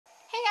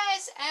Hey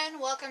guys,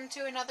 and welcome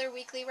to another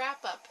weekly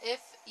wrap-up.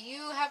 If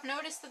you have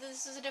noticed that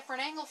this is a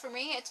different angle for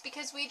me, it's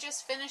because we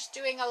just finished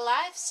doing a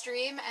live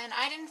stream and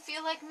I didn't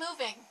feel like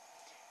moving,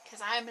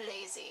 because I'm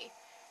lazy.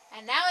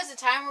 And now is the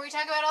time where we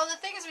talk about all the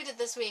things we did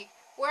this week,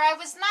 where I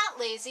was not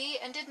lazy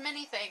and did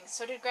many things.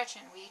 So did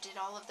Gretchen. We did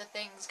all of the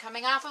things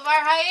coming off of our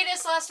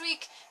hiatus last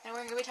week, and we're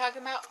going to be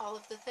talking about all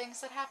of the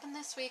things that happened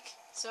this week.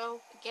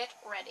 So get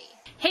ready.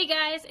 Hey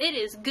guys, it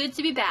is good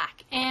to be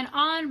back. And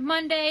on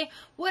Monday,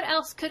 what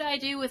else could I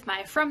do with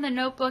my From the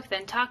Notebook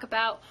than talk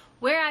about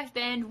where I've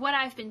been, what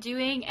I've been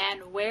doing,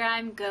 and where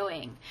I'm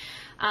going.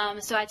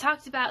 So I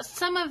talked about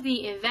some of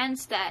the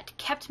events that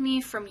kept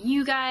me from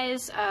you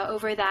guys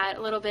over that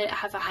little bit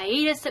of a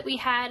hiatus that we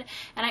had.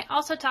 And I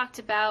also talked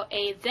about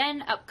a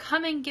then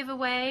upcoming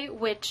giveaway,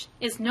 which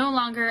is no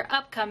longer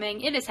upcoming.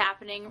 It is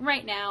happening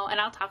right now, and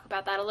I'll talk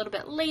about that a little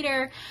bit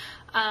later.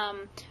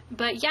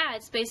 But yeah,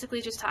 it's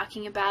basically just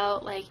talking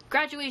about like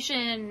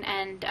graduation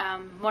and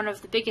one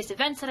of the biggest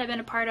events that I've been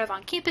a part of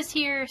on campus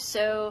here.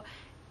 So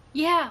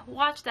yeah,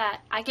 watch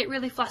that. I get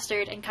really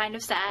flustered and kind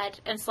of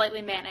sad and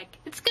slightly manic.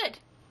 It's good.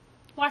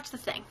 Watch the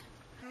thing.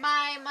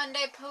 My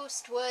Monday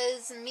post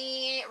was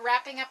me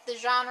wrapping up the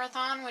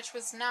Genre-thon, which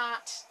was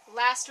not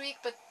last week,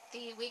 but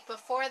the week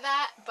before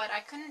that. But I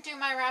couldn't do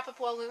my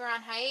wrap-up while we were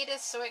on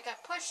hiatus, so it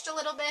got pushed a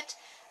little bit.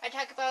 I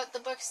talk about the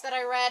books that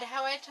I read,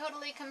 how I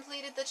totally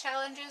completed the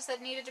challenges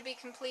that needed to be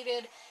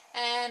completed,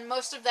 and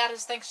most of that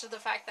is thanks to the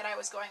fact that I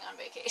was going on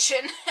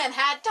vacation and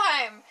had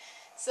time.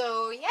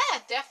 So yeah,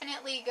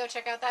 definitely go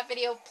check out that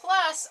video.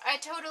 Plus, I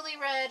totally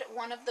read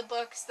one of the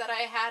books that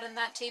I had in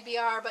that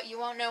TBR, but you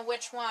won't know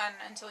which one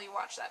until you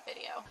watch that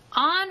video.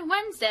 On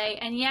Wednesday,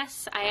 and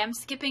yes, I am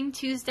skipping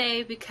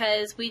Tuesday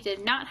because we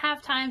did not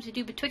have time to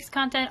do Betwixt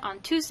content on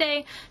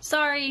Tuesday.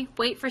 Sorry,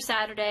 wait for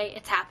Saturday,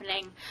 it's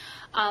happening.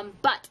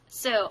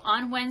 So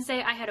on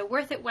Wednesday, I had a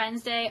Worth It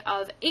Wednesday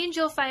of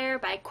Angel Fire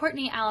by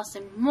Courtney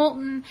Allison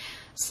Moulton,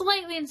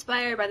 slightly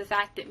inspired by the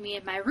fact that me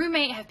and my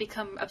roommate have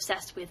become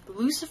obsessed with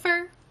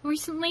Lucifer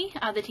recently,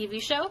 the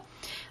TV show.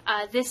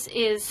 This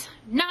is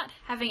not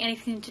having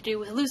anything to do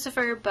with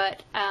Lucifer,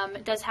 but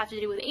it does have to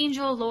do with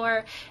angel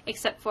lore,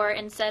 except for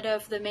instead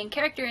of the main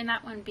character in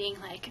that one being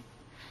like,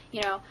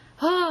 you know,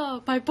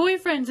 oh, my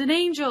boyfriend's an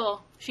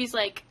angel, she's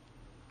like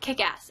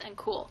kick-ass and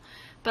cool,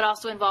 but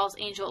also involves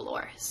angel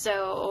lore.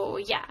 So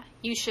yeah,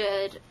 you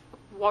should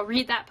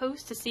read that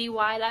post to see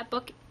why that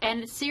book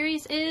and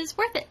series is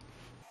worth it.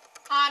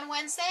 On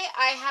Wednesday,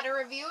 I had a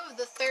review of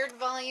the third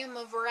volume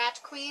of Rat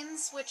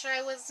Queens, which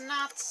I was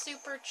not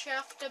super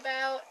chuffed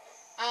about.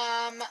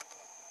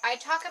 I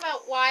talk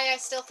about why I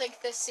still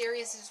think this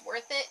series is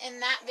worth it in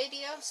that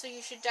video, so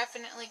you should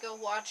definitely go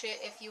watch it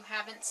if you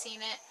haven't seen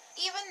it.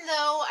 Even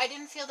though I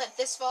didn't feel that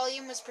this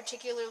volume was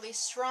particularly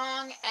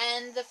strong,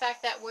 and the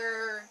fact that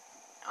we're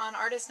on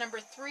artist number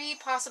 3,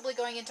 possibly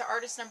going into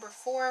artist number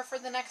 4 for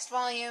the next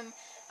volume,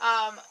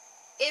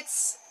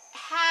 it's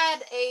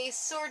had a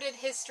sordid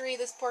history,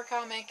 this poor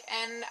comic,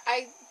 and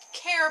I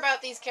care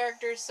about these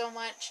characters so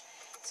much,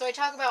 so I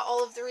talk about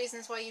all of the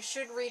reasons why you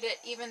should read it,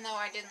 even though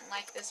I didn't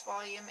like this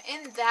volume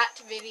in that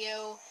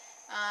video.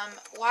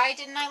 Why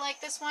didn't I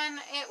like this one?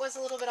 It was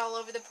a little bit all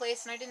over the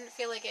place, and I didn't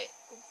feel like it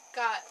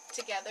got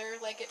together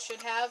like it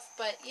should have,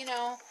 but, you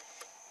know,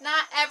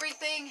 not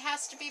everything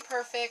has to be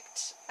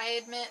perfect. I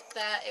admit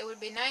that it would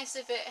be nice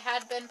if it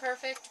had been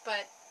perfect,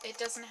 but it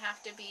doesn't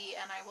have to be,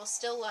 and I will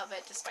still love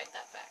it despite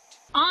that fact.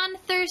 On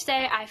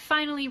Thursday, I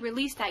finally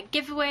released that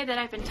giveaway that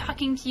I've been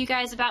talking to you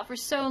guys about for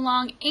so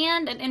long,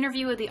 and an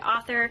interview with the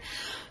author.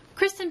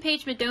 Kristen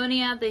Page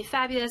Madonia, the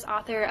fabulous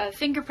author of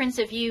Fingerprints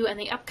of You and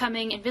the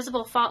upcoming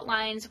Invisible Fault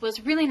Lines,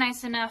 was really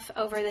nice enough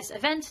over this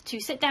event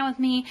to sit down with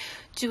me,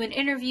 do an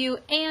interview,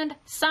 and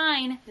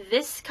sign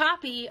this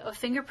copy of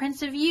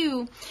Fingerprints of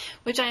You,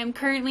 which I am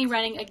currently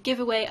running a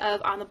giveaway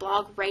of on the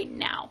blog right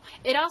now.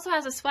 It also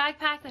has a swag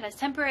pack that has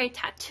temporary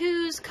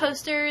tattoos,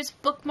 coasters,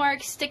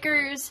 bookmarks,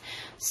 stickers.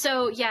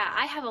 So yeah,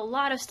 I have a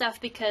lot of stuff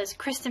because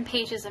Kristen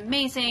Page is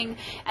amazing,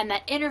 and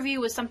that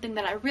interview was something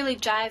that I really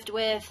jived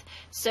with.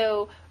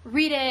 So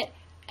read it,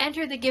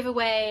 enter the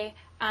giveaway,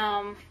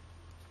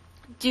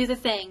 do the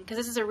thing, because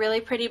this is a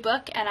really pretty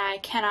book and I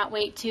cannot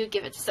wait to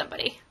give it to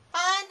somebody.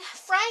 On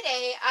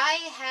Friday,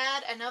 I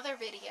had another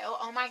video.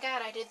 Oh my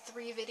god, I did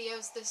 3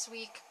 videos this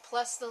week,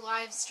 plus the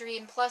live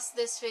stream, plus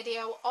this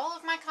video. All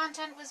of my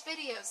content was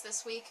videos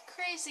this week.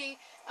 Crazy.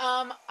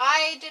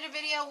 I did a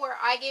video where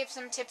I gave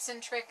some tips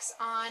and tricks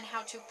on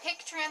how to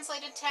pick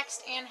translated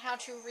text and how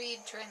to read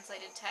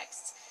translated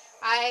texts.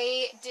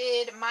 I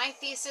did my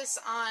thesis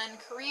on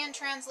Korean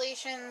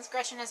translations.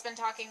 Gretchen has been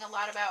talking a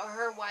lot about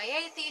her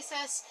YA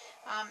thesis,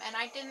 and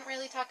I didn't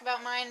really talk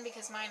about mine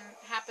because mine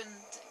happened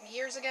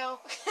years ago.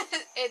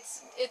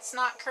 It's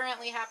not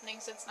currently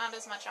happening, so it's not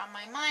as much on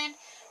my mind,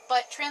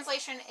 but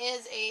translation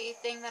is a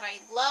thing that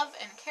I love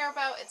and care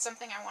about. It's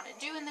something I want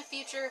to do in the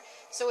future,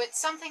 so it's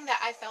something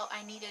that I felt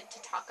I needed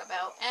to talk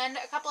about. And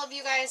a couple of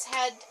you guys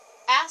had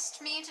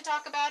asked me to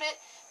talk about it,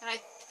 and I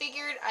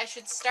figured I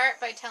should start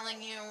by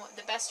telling you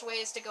the best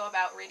ways to go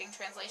about reading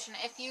translation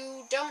if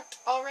you don't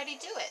already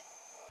do it.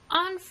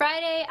 On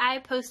Friday, I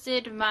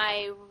posted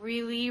my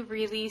really,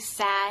 really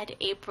sad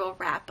April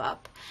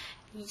wrap-up.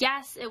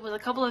 Yes, it was a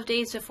couple of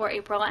days before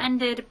April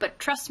ended, but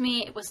trust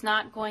me, it was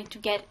not going to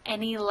get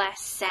any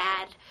less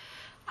sad.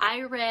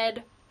 I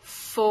read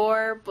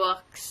 4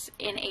 books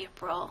in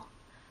April.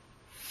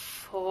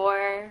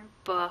 4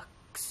 books.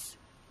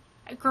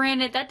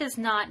 Granted, that does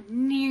not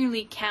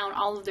nearly count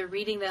all of the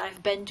reading that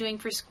I've been doing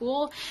for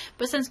school,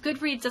 but since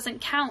Goodreads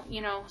doesn't count,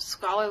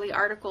 scholarly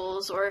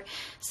articles or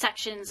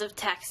sections of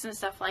text and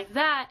stuff like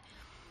that,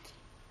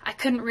 I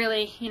couldn't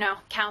really,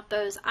 count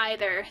those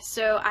either.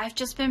 So I've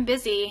just been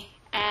busy,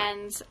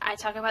 and I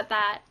talk about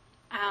that,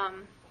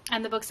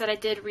 and the books that I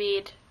did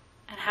read,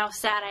 and how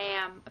sad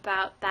I am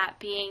about that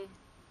being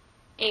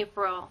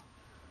April.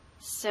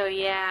 So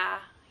yeah,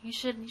 you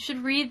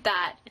should read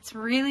that. It's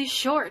really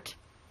short.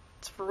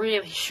 It's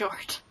really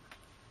short.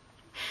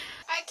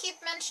 I keep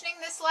mentioning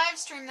this live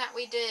stream that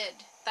we did.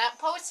 That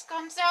post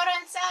comes out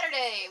on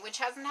Saturday, which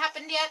hasn't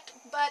happened yet,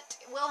 but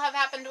will have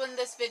happened when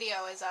this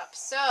video is up.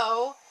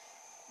 So,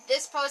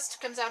 this post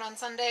comes out on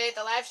Sunday.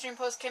 The live stream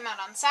post came out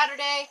on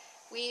Saturday.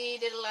 We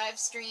did a live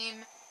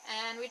stream,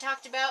 and we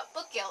talked about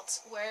book guilt,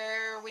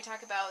 where we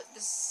talk about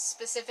the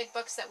specific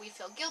books that we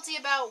feel guilty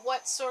about,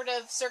 what sort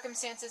of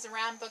circumstances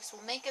around books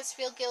will make us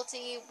feel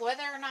guilty,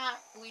 whether or not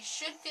we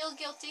should feel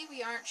guilty.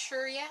 We aren't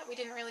sure yet. We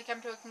didn't really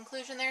come to a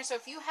conclusion there. So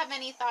if you have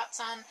any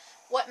thoughts on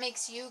what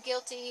makes you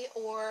guilty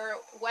or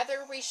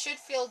whether we should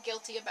feel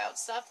guilty about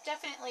stuff,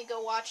 definitely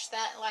go watch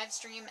that live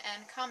stream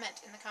and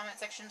comment in the comment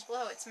sections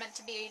below. It's meant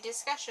to be a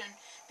discussion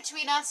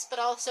between us, but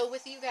also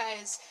with you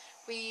guys.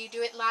 We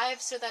do it live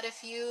so that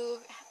if you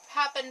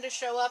happen to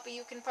show up,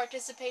 you can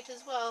participate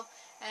as well.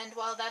 And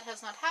while that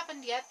has not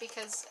happened yet,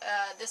 because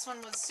this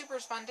one was super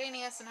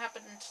spontaneous and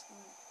happened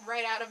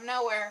right out of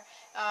nowhere,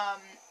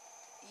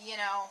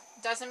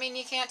 doesn't mean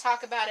you can't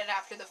talk about it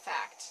after the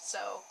fact. So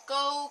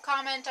go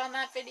comment on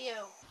that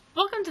video.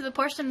 Welcome to the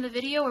portion of the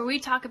video where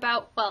we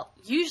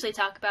usually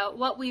talk about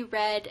what we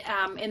read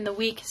in the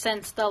week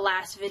since the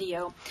last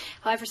video.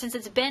 However, since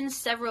it's been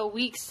several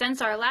weeks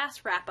since our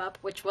last wrap-up,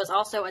 which was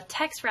also a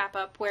text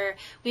wrap-up where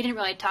we didn't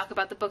really talk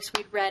about the books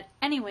we'd read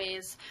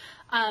anyways,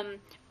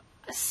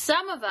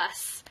 some of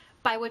us,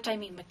 by which I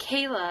mean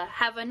Michaela,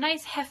 have a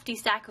nice hefty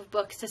stack of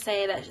books to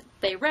say that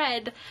they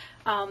read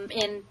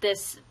in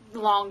this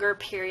longer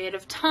period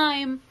of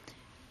time.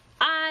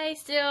 I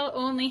still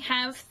only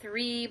have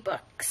 3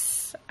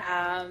 books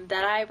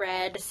that I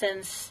read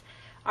since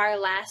our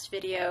last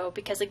video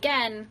because,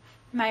 again,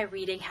 my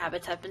reading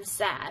habits have been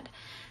sad.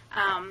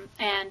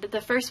 And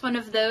the first one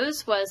of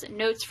those was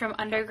Notes from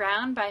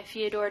Underground by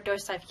Fyodor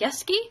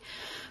Dostoevsky,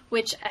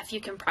 which, if you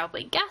can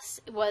probably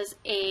guess, was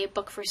a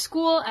book for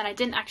school, and I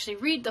didn't actually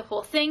read the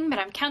whole thing, but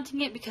I'm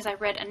counting it because I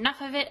read enough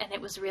of it, and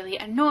it was really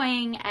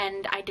annoying,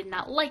 and I did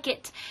not like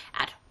it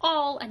at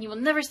all, and you will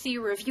never see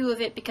a review of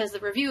it, because the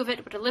review of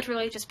it would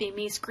literally just be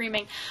me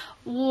screaming,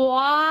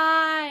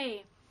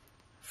 "Why?"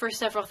 for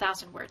several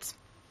thousand words.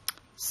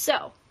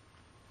 So,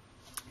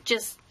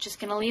 just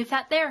gonna leave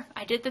that there.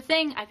 I did the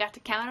thing. I got to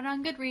count it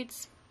on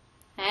Goodreads.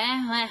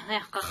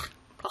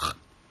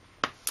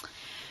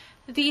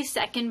 The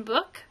second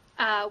book,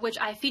 which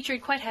I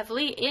featured quite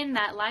heavily in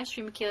that live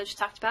stream Michaela just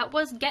talked about,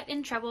 was Get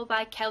in Trouble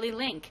by Kelly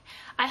Link.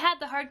 I had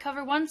the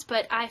hardcover once,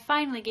 but I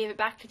finally gave it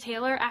back to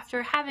Taylor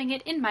after having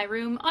it in my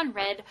room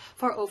unread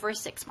for over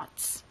 6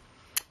 months.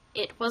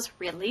 It was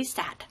really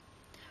sad.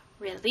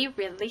 Really,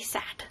 really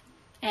sad.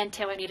 And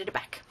Taylor needed it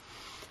back.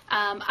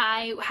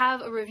 I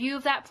have a review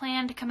of that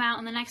planned to come out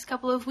in the next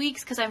couple of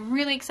weeks because I'm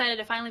really excited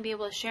to finally be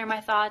able to share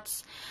my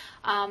thoughts,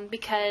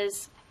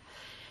 because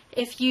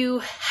if you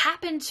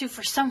happen to,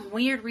 for some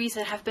weird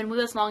reason, have been with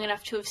us long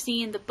enough to have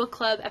seen the book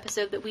club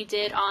episode that we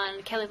did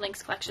on Kelly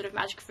Link's collection of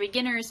Magic for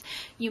Beginners,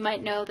 you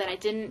might know that I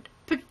didn't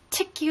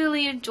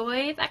particularly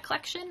enjoy that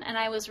collection, and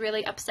I was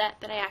really upset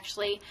that I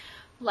actually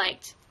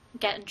liked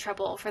Get in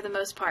Trouble for the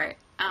most part,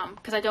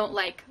 because I don't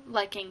like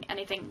liking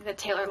anything that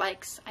Taylor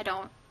likes. I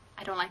don't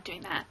like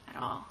doing that at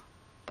all.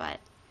 But,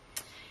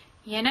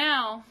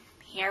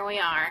 here we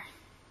are.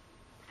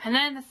 And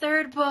then the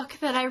third book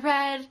that I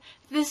read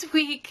this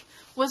week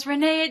was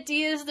Renee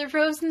Diaz's The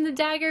Rose and the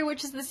Dagger,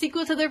 which is the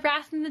sequel to The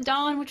Wrath and the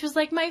Dawn, which was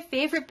like my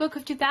favorite book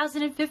of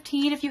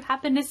 2015, if you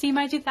happen to see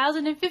my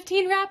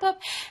 2015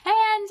 wrap-up.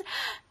 And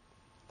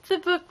the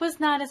book was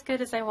not as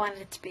good as I wanted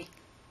it to be.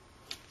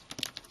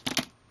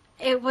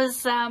 It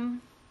was,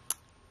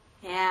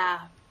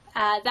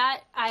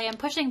 that I am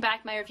pushing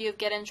back my review of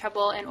Get in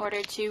Trouble in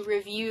order to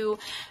review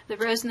The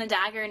Rose and the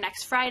Dagger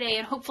next Friday,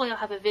 and hopefully I'll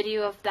have a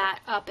video of that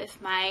up if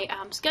my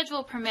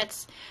schedule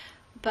permits.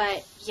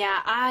 But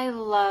yeah, I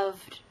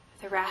loved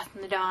The Wrath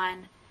and the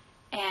Dawn,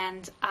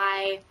 and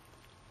I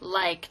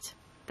liked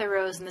The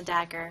Rose and the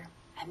Dagger,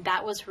 and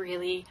that was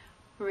really,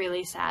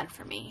 really sad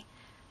for me.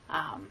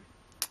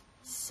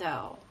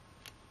 So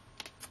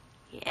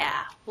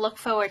yeah, look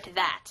forward to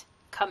that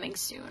coming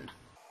soon.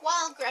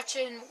 While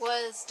Gretchen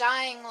was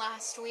dying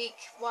last week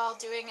while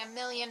doing a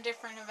million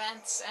different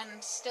events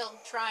and still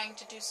trying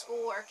to do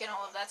schoolwork and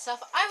all of that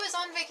stuff, I was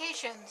on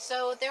vacation.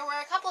 So there were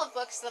a couple of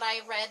books that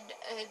I read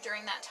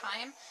during that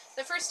time.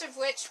 The first of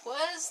which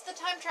was The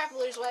Time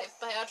Traveler's Wife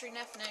by Audrey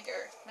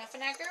Neffenegger.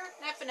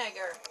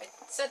 Neffenegger. I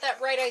said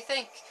that right, I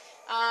think.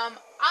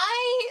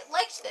 I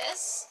liked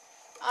this.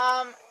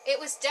 It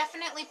was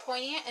definitely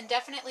poignant and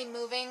definitely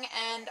moving,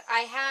 and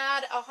I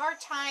had a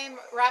hard time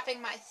wrapping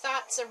my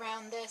thoughts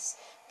around this,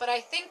 but I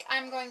think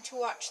I'm going to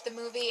watch the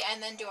movie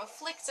and then do a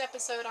Flicks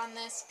episode on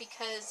this,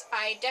 because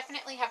I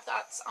definitely have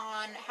thoughts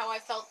on how I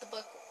felt the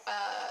book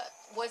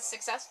was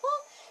successful,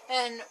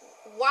 and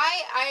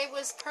why I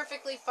was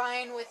perfectly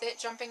fine with it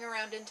jumping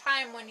around in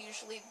time when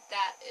usually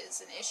that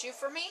is an issue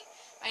for me.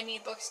 I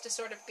need books to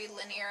sort of be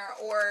linear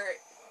or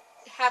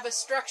have a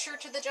structure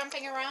to the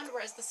jumping around,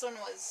 whereas this one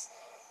was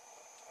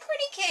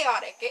pretty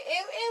chaotic.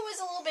 It was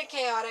a little bit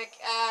chaotic.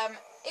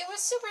 It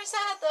was super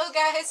sad though,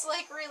 guys,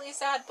 like really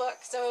sad book.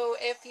 So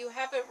if you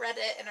haven't read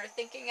it and are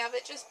thinking of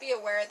it, just be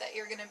aware that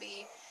you're going to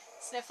be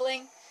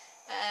sniffling.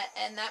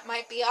 And that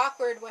might be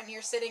awkward when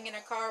you're sitting in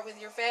a car with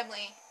your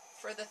family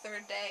for the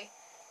third day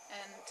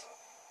and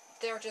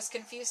they're just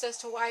confused as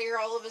to why you're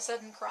all of a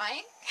sudden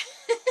crying.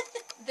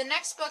 The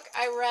next book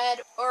I read,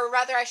 or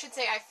rather I should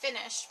say I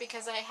finished,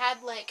 because I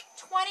had like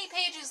 20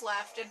 pages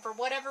left and for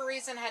whatever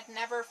reason had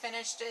never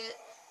finished it,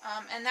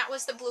 and that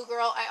was The Blue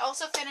Girl. I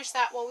also finished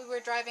that while we were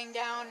driving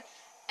down,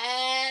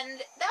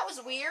 and that was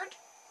weird.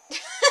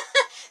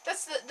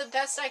 That's the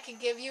best I can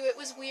give you. It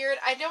was weird.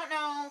 I don't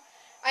know.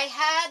 I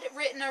had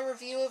written a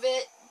review of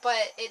it,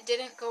 but it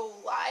didn't go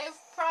live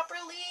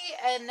properly,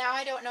 and now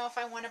I don't know if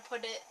I want to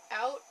put it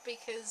out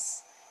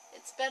because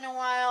it's been a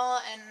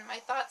while and my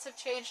thoughts have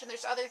changed and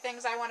there's other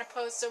things I want to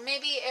post. So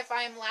maybe if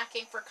I'm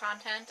lacking for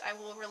content, I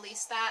will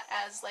release that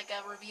as like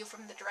a review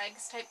from the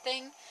dregs type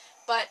thing.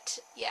 But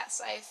yes,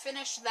 I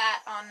finished that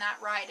on that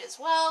ride as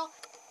well.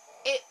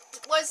 It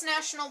was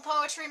National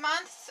Poetry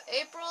Month,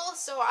 April,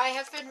 so I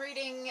have been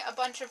reading a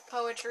bunch of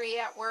poetry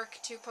at work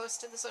to post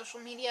to the social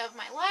media of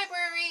my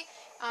library.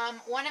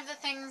 One of the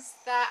things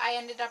that I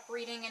ended up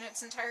reading in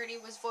its entirety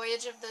was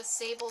Voyage of the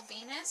Sable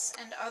Venus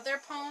and Other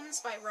Poems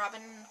by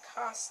Robin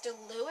Costa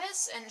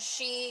Lewis, and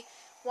she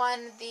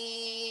won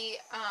the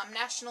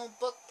National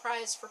Book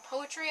Prize for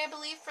Poetry, I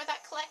believe, for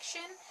that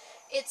collection.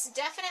 It's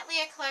definitely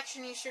a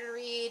collection you should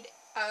read.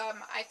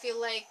 I feel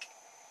like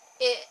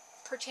it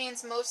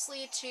pertains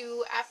mostly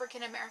to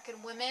African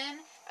American women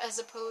as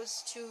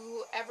opposed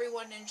to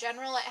everyone in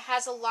general. It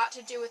has a lot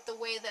to do with the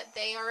way that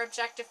they are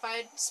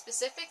objectified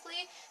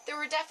specifically. There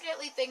were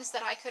definitely things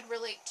that I could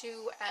relate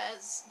to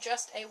as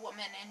just a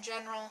woman in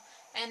general,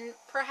 and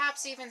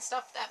perhaps even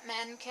stuff that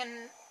men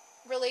can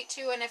relate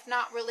to, and if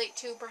not relate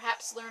to,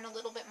 perhaps learn a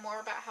little bit more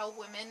about how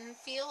women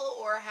feel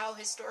or how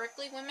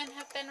historically women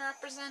have been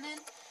represented.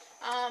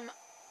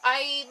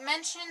 I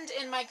mentioned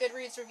in my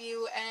Goodreads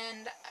review,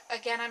 and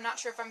again, I'm not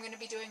sure if I'm going to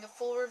be doing a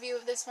full review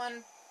of this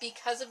one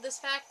because of this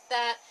fact,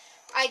 that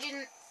I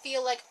didn't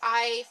feel like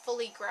I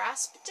fully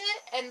grasped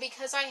it, and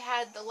because I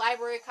had the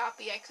library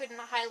copy, I couldn't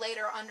highlight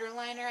or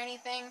underline or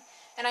anything,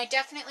 and I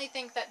definitely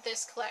think that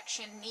this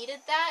collection needed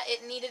that.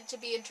 It needed to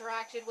be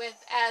interacted with,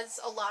 as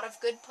a lot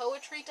of good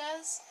poetry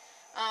does.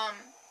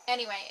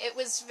 Anyway, it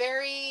was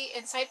very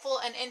insightful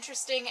and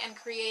interesting and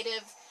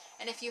creative,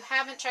 and if you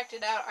haven't checked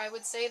it out, I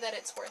would say that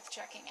it's worth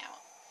checking out.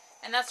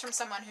 And that's from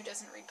someone who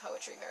doesn't read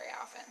poetry very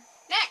often.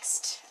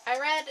 Next, I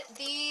read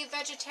The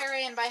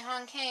Vegetarian by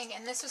Han King,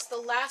 and this was the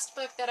last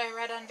book that I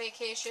read on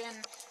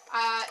vacation.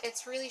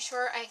 It's really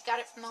short. I got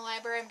it from the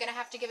library. I'm going to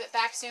have to give it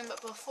back soon,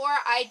 but before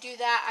I do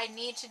that, I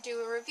need to do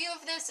a review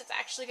of this. It's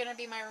actually going to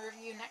be my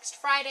review next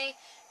Friday,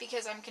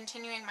 because I'm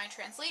continuing my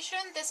translation.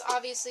 This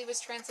obviously was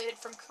translated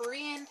from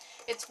Korean.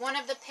 It's one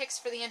of the picks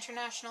for the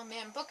International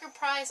Man Booker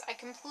Prize. I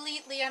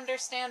completely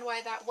understand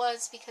why that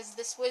was, because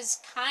this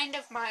was kind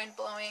of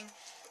mind-blowing.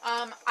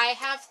 I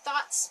have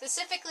thoughts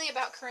specifically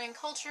about Korean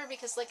culture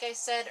because, like I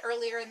said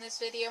earlier in this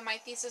video, my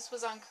thesis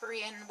was on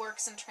Korean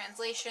works and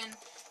translation,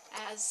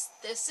 as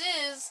this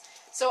is,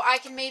 so I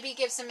can maybe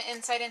give some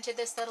insight into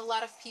this that a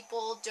lot of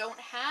people don't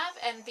have,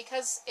 and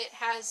because it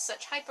has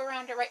such hype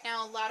around it right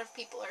now, a lot of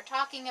people are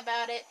talking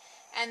about it,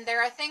 and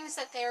there are things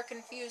that they are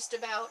confused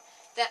about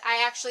that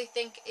I actually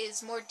think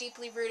is more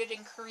deeply rooted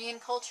in Korean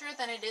culture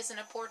than it is in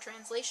a poor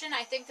translation.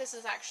 I think this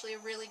is actually a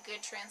really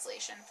good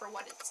translation for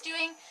what it's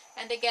doing,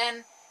 and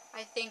again,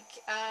 I think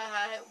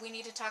we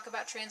need to talk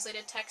about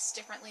translated texts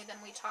differently than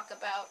we talk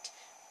about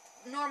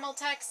normal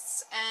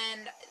texts,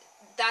 and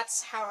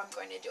that's how I'm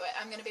going to do it.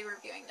 I'm going to be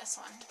reviewing this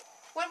one.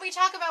 When we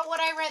talk about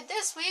what I read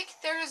this week,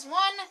 there is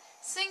one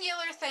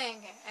singular thing,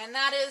 and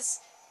that is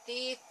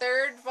the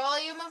third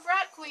volume of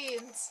Rat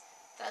Queens.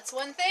 That's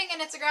one thing,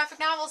 and it's a graphic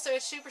novel, so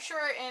it's super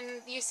short,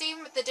 and you see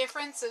the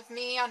difference of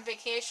me on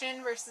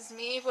vacation versus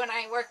me when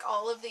I work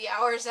all of the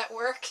hours at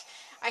work.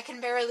 I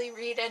can barely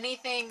read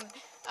anything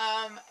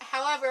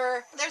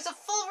However, there's a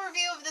full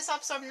review of this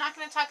up, so I'm not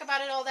going to talk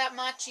about it all that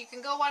much. You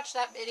can go watch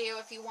that video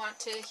if you want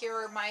to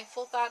hear my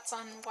full thoughts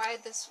on why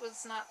this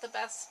was not the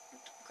best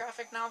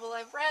graphic novel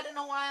I've read in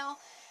a while.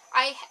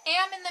 I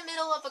am in the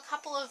middle of a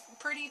couple of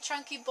pretty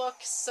chunky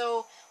books,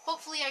 so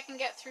hopefully I can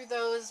get through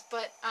those,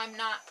 but I'm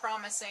not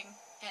promising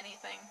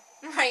anything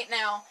right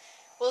now.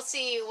 We'll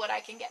see what I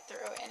can get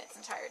through in its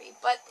entirety.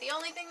 But the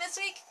only thing this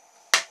week,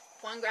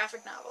 one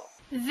graphic novel.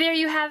 There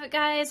you have it,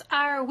 guys.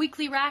 Our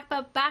weekly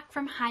wrap-up back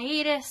from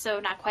hiatus. So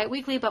not quite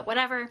weekly, but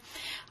whatever.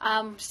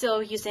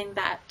 Still using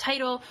that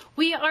title.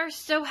 We are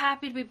so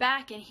happy to be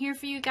back and here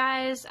for you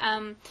guys.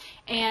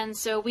 And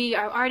so we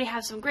already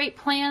have some great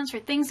plans for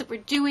things that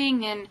we're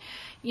doing. And,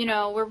 you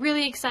know, we're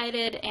really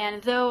excited.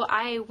 And though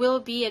I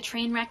will be a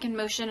train wreck in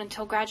motion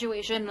until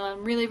graduation, and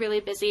I'm really, really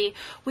busy,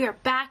 we are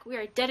back. We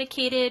are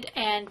dedicated.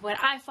 And when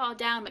I fall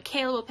down,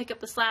 Michaela will pick up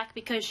the slack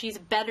because she's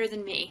better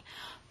than me.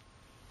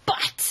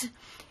 But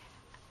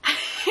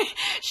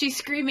she's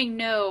screaming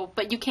no,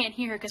 but you can't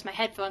hear her because my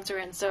headphones are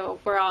in, so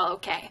we're all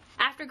okay.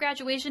 After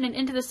graduation and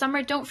into the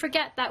summer, don't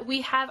forget that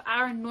we have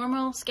our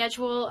normal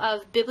schedule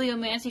of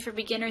Bibliomancy for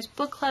Beginners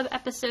book club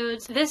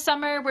episodes. This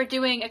summer, we're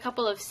doing a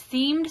couple of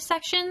themed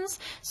sections.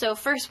 So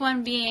first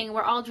one being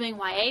we're all doing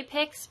YA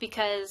picks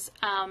because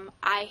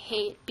I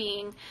hate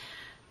being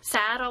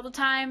sad all the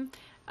time.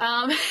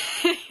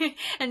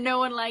 And no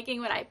one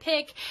liking what I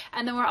pick.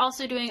 And then we're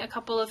also doing a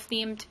couple of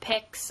themed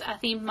picks, a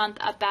themed month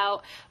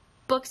about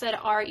books that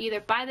are either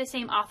by the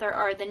same author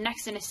or the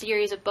next in a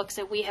series of books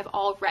that we have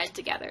all read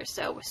together.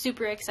 So we're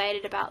super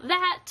excited about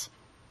that.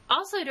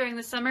 Also during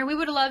the summer, we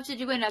would love to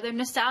do another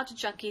Nostalgia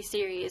Junkie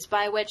series,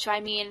 by which I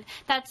mean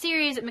that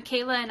series that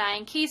Michaela and I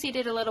and Casey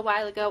did a little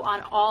while ago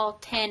on all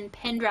 10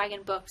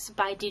 Pendragon books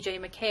by DJ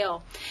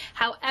McHale.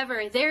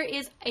 However, there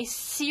is a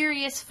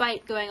serious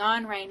fight going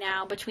on right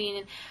now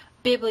between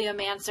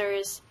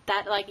bibliomancers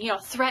that, like, you know,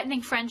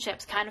 threatening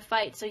friendships kind of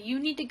fight. So you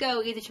need to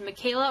go either to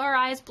Michaela or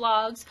I's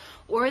blogs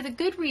or the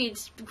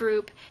Goodreads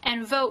group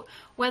and vote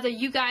whether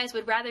you guys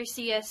would rather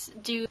see us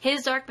do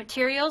His Dark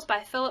Materials by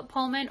Philip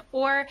Pullman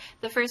or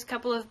the first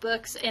couple of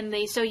books in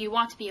the So You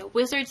Want to Be a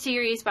Wizard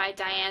series by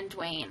Diane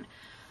Duane.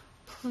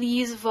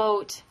 Please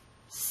vote.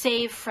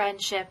 Save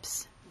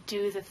friendships.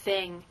 Do the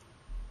thing.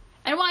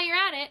 And while you're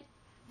at it,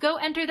 go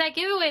enter that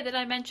giveaway that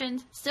I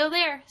mentioned. Still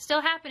there.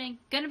 Still happening.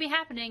 Gonna be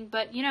happening.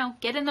 But, you know,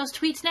 get in those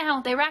tweets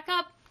now. They rack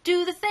up.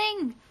 Do the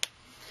thing.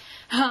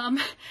 I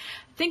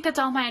think that's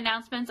all my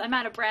announcements. I'm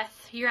out of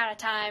breath. You're out of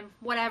time.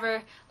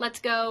 Whatever. Let's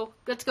go.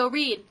 Let's go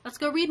read. Let's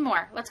go read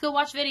more. Let's go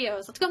watch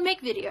videos. Let's go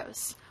make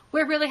videos.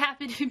 We're really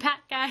happy to be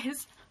back,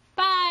 guys.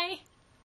 Bye.